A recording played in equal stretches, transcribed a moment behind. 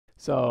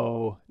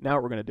So now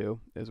what we're going to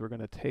do is we're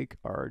going to take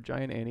our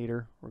giant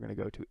anteater, we're going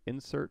to go to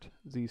Insert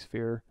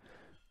ZSphere,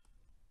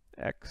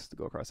 X to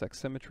go across X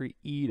symmetry,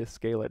 E to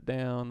scale it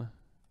down,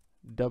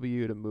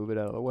 W to move it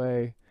out of the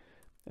way,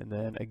 and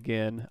then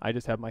again, I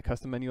just have my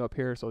custom menu up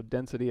here, so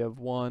density of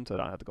 1, so I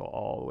don't have to go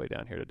all the way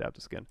down here to adapt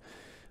to skin.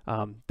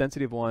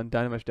 Density of 1,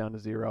 Dynamesh down to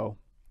 0,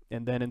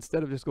 and then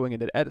instead of just going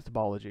into Edit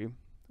Topology,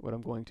 what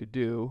I'm going to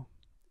do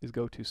is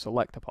go to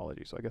Select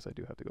Topology, so I guess I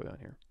do have to go down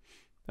here.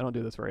 I don't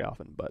do this very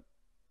often, but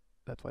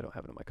that's why I don't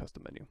have it in my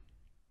custom menu.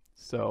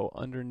 So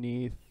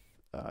underneath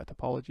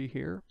Topology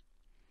here,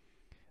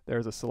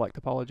 there's a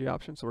Select Topology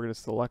option, so we're going to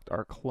select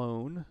our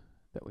clone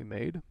that we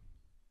made.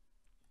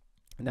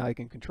 And now I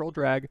can Control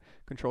Drag,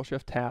 Control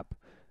Shift Tap.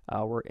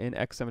 We're in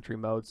X symmetry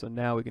mode, so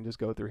now we can just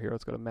go through here.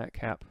 Let's go to Matte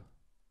Cap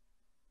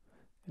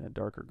in a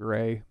darker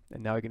gray,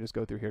 and now we can just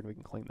go through here and we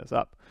can clean this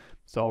up.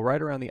 So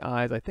right around the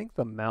eyes, I think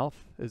the mouth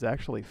is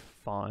actually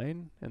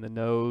fine, and the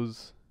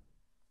nose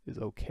is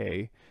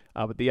okay,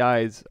 but the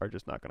eyes are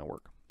just not going to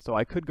work. So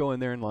I could go in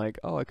there and like,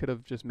 oh, I could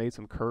have just made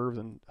some curves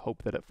and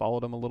hope that it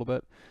followed them a little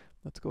bit.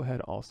 Let's go ahead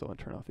also and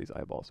turn off these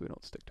eyeballs so we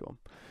don't stick to them.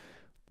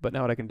 But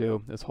now what I can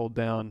do is hold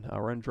down,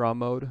 we're in draw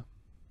mode,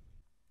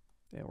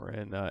 and we're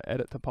in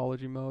edit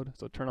topology mode.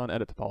 So turn on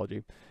edit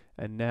topology,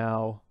 and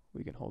now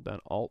we can hold down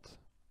Alt,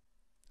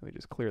 and we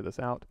just clear this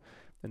out,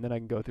 and then I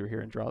can go through here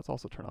and draw. Let's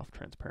also turn off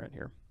transparent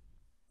here.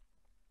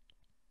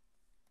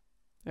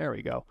 There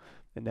we go.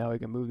 And now we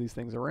can move these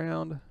things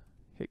around,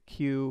 hit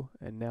Q,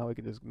 and now we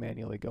can just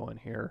manually go in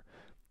here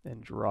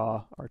and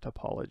draw our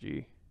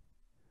topology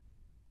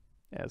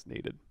as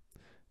needed.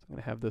 So I'm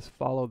going to have this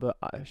follow the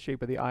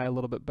shape of the eye a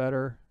little bit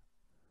better,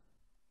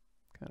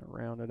 kind of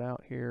round it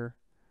out here.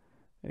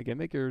 And again,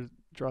 make your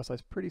draw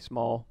size pretty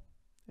small,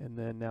 and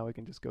then now we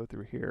can just go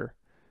through here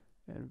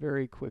and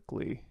very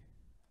quickly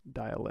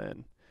dial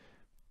in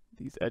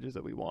these edges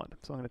that we want.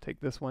 So I'm going to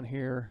take this one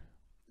here,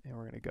 and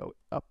we're going to go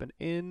up and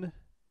in,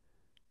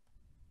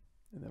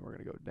 and then we're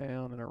going to go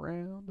down and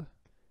around, and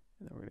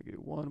then we're going to do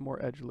one more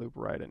edge loop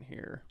right in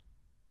here.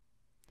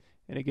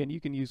 And again,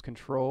 you can use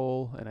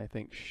Control and I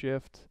think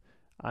Shift.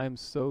 I'm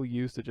so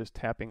used to just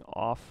tapping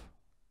off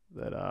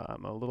that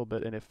I'm a little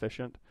bit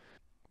inefficient.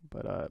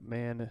 But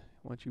man,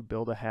 once you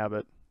build a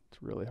habit,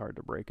 it's really hard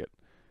to break it.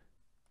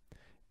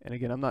 And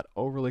again, I'm not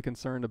overly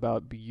concerned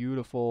about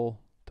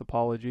beautiful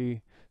topology,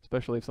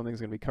 especially if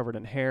something's going to be covered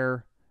in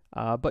hair.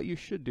 But you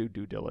should do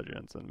due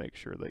diligence and make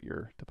sure that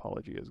your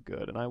topology is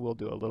good. And I will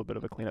do a little bit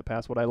of a cleanup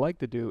pass. What I like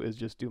to do is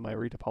just do my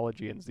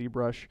retopology in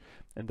ZBrush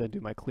and then do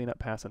my cleanup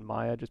pass in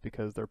Maya, just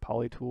because they're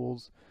poly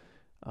tools.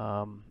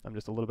 I'm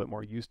just a little bit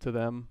more used to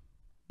them.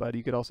 But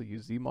you could also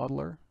use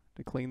ZModeler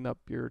to clean up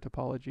your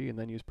topology, and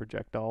then use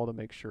projectile to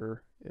make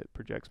sure it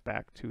projects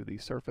back to the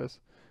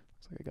surface.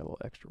 Looks like I got a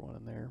little extra one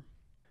in there.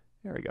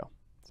 There we go.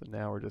 So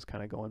now we're just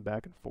kind of going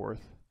back and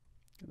forth,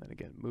 and then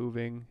again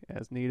moving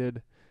as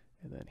needed,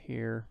 and then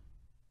here.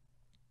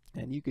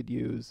 And you could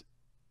use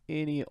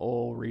any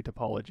old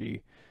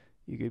retopology.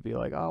 You could be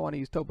like, oh, I want to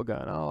use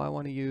Topogun. Oh, I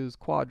want to use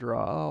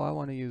Quadra. Oh, I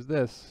want to use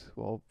this.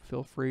 Well,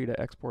 feel free to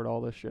export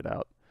all this shit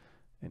out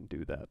and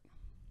do that.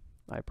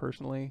 I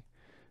personally,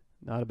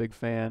 not a big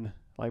fan.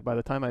 Like by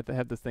the time I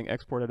had this thing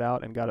exported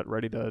out and got it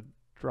ready to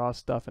draw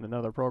stuff in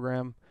another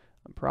program,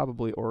 I'm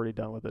probably already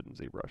done with it in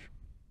ZBrush.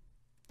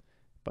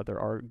 But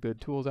there are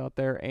good tools out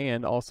there,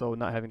 and also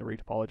not having to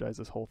retopologize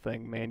this whole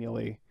thing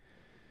manually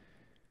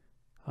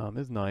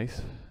is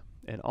nice.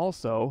 And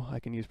also, I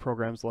can use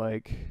programs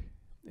like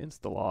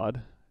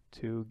Instalod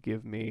to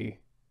give me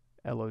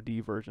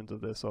LOD versions of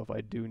this, so if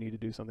I do need to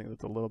do something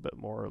that's a little bit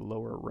more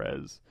lower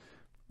res,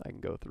 I can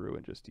go through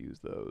and just use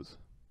those.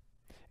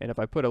 And if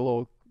I put a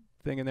little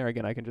thing in there,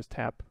 again, I can just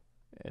tap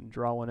and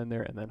draw one in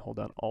there and then hold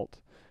down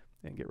Alt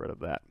and get rid of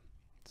that.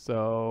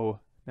 So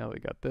now that we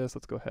got this,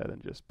 let's go ahead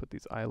and just put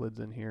these eyelids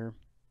in here,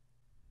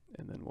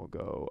 and then we'll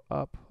go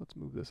up. Let's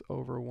move this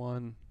over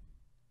one.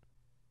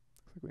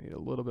 Looks like we need a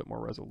little bit more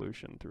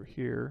resolution through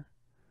here.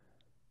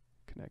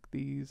 Connect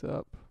these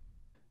up,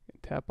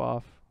 and tap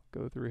off,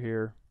 go through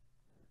here,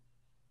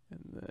 and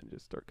then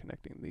just start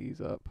connecting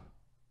these up.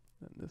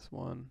 Then this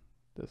one,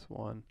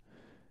 and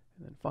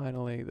then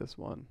finally this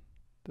one,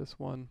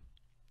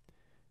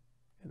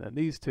 and then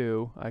these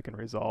two I can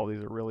resolve.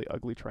 These are really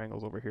ugly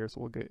triangles over here,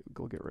 so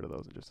we'll get rid of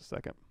those in just a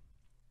second.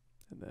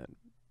 And then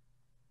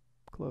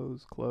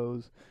close.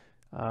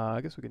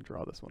 I guess we can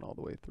draw this one all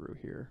the way through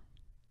here,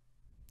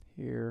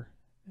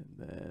 and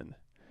then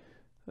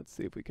let's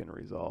see if we can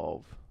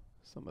resolve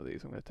some of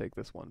these. I'm going to take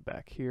this one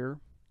back here,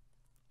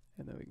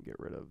 and then we can get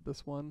rid of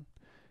this one,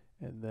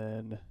 and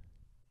then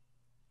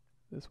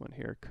this one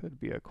here could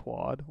be a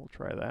quad. We'll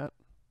try that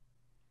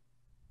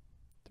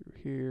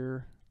through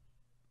here.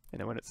 And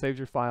then when it saves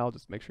your file,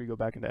 just make sure you go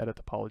back into Edit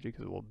Topology,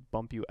 because it will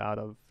bump you out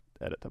of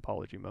Edit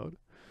Topology mode.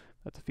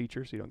 That's a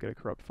feature, so you don't get a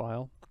corrupt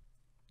file.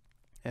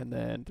 And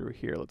then through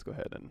here, let's go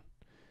ahead and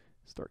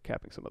start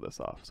capping some of this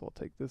off. So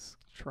I'll take this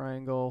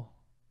triangle,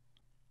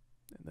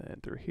 and then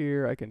through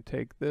here, I can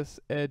take this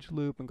edge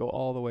loop and go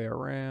all the way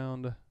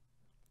around.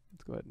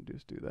 Let's go ahead and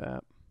just do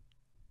that.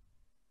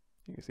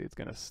 You can see it's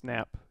going to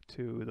snap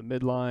to the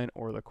midline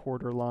or the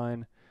quarter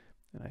line,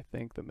 and I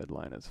think the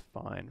midline is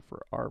fine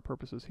for our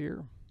purposes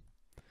here.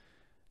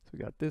 So we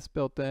got this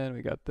built in,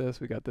 we got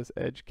this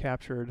edge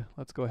captured.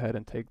 Let's go ahead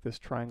and take this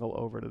triangle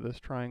over to this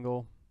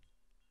triangle.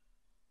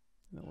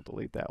 And then we'll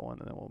delete that one,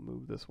 and then we'll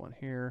move this one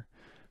here.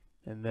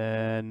 And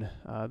then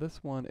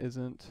this one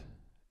isn't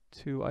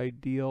too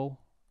ideal,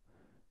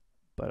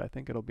 but I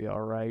think it'll be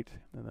all right.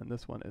 And then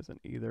this one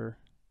isn't either.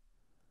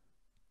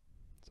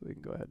 So we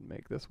can go ahead and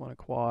make this one a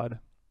quad.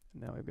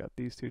 And now we've got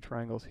these two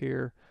triangles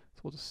here.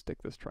 So we'll just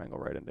stick this triangle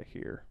right into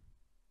here.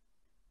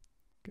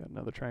 Got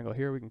another triangle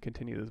here. We can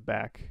continue this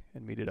back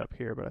and meet it up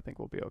here, but I think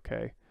we'll be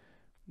okay.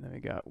 And then we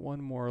got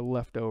one more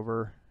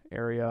leftover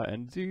area,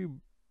 and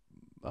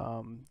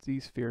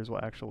Z-spheres will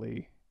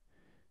actually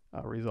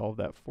resolve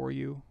that for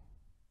you,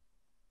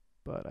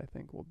 but I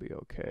think we'll be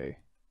okay.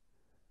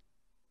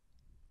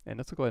 And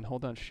let's go ahead and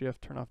hold down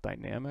Shift, turn off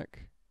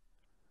Dynamic.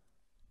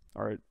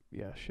 Or,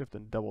 yeah, Shift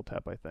and double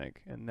tap, I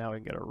think. And now we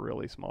can get a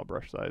really small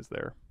brush size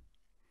there.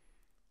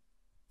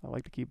 I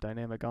like to keep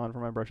Dynamic on for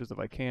my brushes if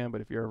I can, but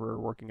if you're ever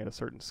working at a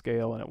certain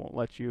scale and it won't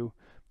let you,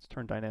 just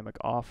turn Dynamic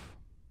off.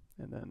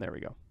 And then there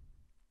we go.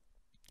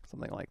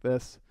 Something like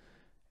this.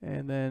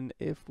 And then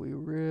if we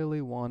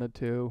really wanted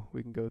to,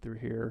 we can go through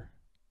here.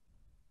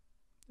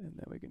 And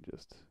then we can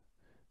just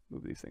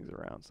move these things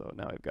around. So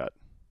now we've got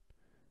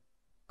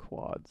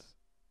quads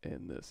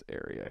in this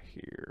area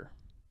here.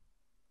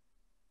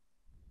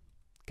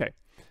 Okay,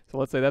 so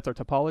let's say that's our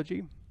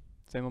topology,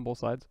 same on both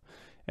sides.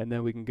 And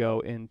then we can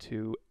go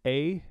into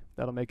A,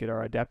 that'll make it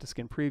our adapt to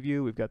skin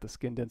preview. We've got the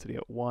skin density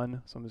at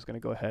 1, so I'm just going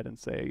to go ahead and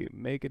say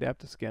make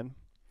adapt to skin.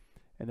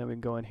 And then we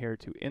can go in here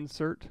to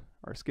insert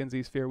our skin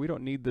Z-sphere. We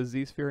don't need the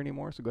Z-sphere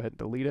anymore, so go ahead and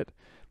delete it.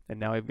 And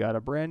now we've got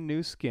a brand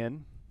new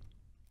skin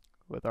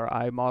with our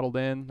eye modeled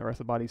in, the rest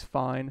of the body's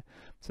fine.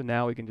 So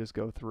now we can just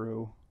go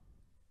through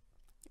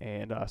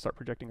and start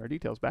projecting our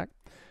details back.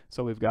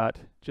 So we've got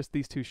just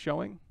these two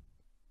showing.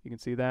 You can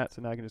see that.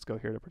 So now I can just go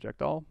here to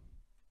project all,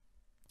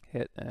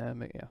 hit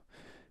M, yeah.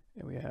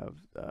 And we have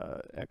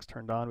X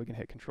turned on. We can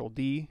hit Control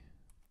D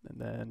and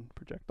then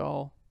project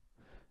all,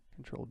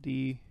 Control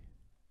D,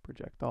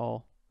 project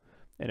all.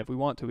 And if we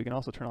want to, we can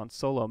also turn on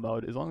solo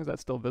mode. As long as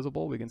that's still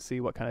visible, we can see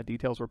what kind of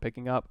details we're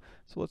picking up.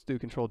 So let's do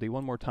Control D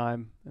one more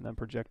time and then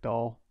project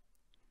all.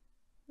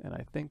 And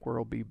I think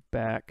we'll be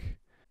back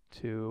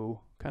to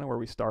kind of where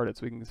we started.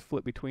 So we can just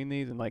flip between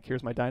these and like,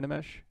 here's my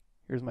Dynamesh,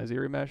 here's my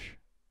ZRemesh.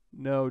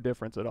 No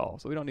difference at all.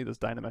 So we don't need this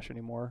Dynamesh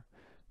anymore.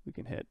 We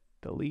can hit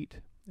delete.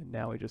 And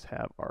now we just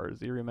have our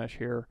ZRemesh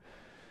here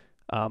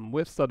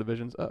with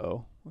subdivisions.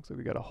 Uh-oh, looks like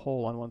we got a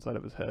hole on one side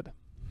of his head.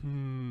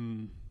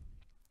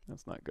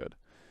 That's not good.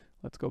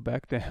 Let's go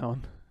back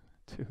down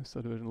to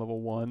subdivision level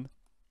 1.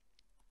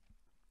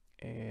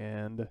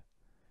 And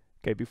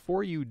okay,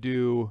 before you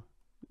do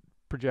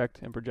project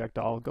and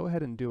projectile, go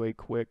ahead and do a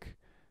quick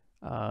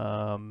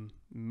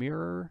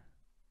mirror.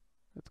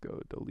 Let's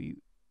go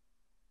delete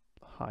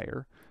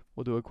higher.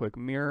 We'll do a quick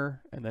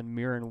mirror and then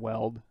mirror and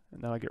weld,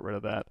 and then I'll get rid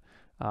of that.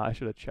 I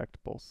should have checked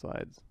both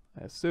sides.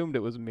 I assumed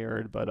it was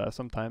mirrored, but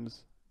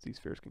sometimes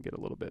Z-spheres can get a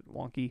little bit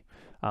wonky.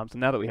 So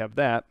now that we have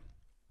that,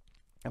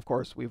 of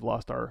course, we've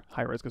lost our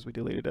high res because we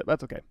deleted it.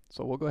 That's okay.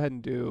 So we'll go ahead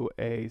and do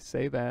a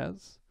save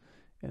as,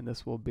 and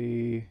this will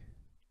be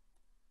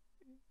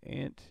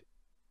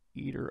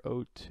Anteater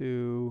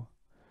 02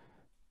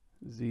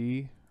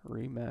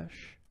 ZRemesh.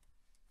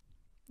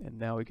 And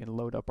now we can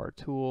load up our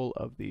tool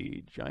of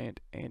the giant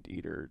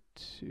Anteater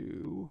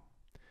 2.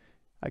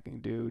 I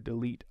can do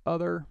delete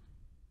other,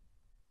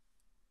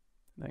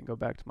 and then go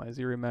back to my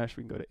ZRemesh.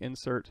 We can go to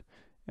insert,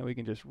 and we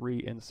can just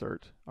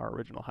reinsert our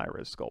original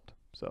high-res sculpt.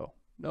 So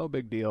no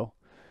big deal.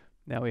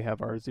 Now we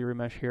have our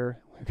ZRemesh here.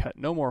 We've got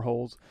no more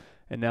holes.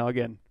 And now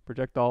again,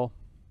 project all,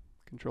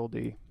 Control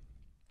D,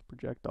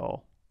 project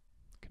all,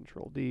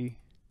 Control D,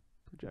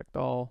 project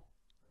all.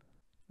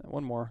 And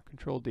one more,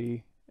 Control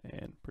D,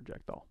 and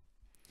project all.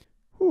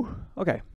 Whew, okay.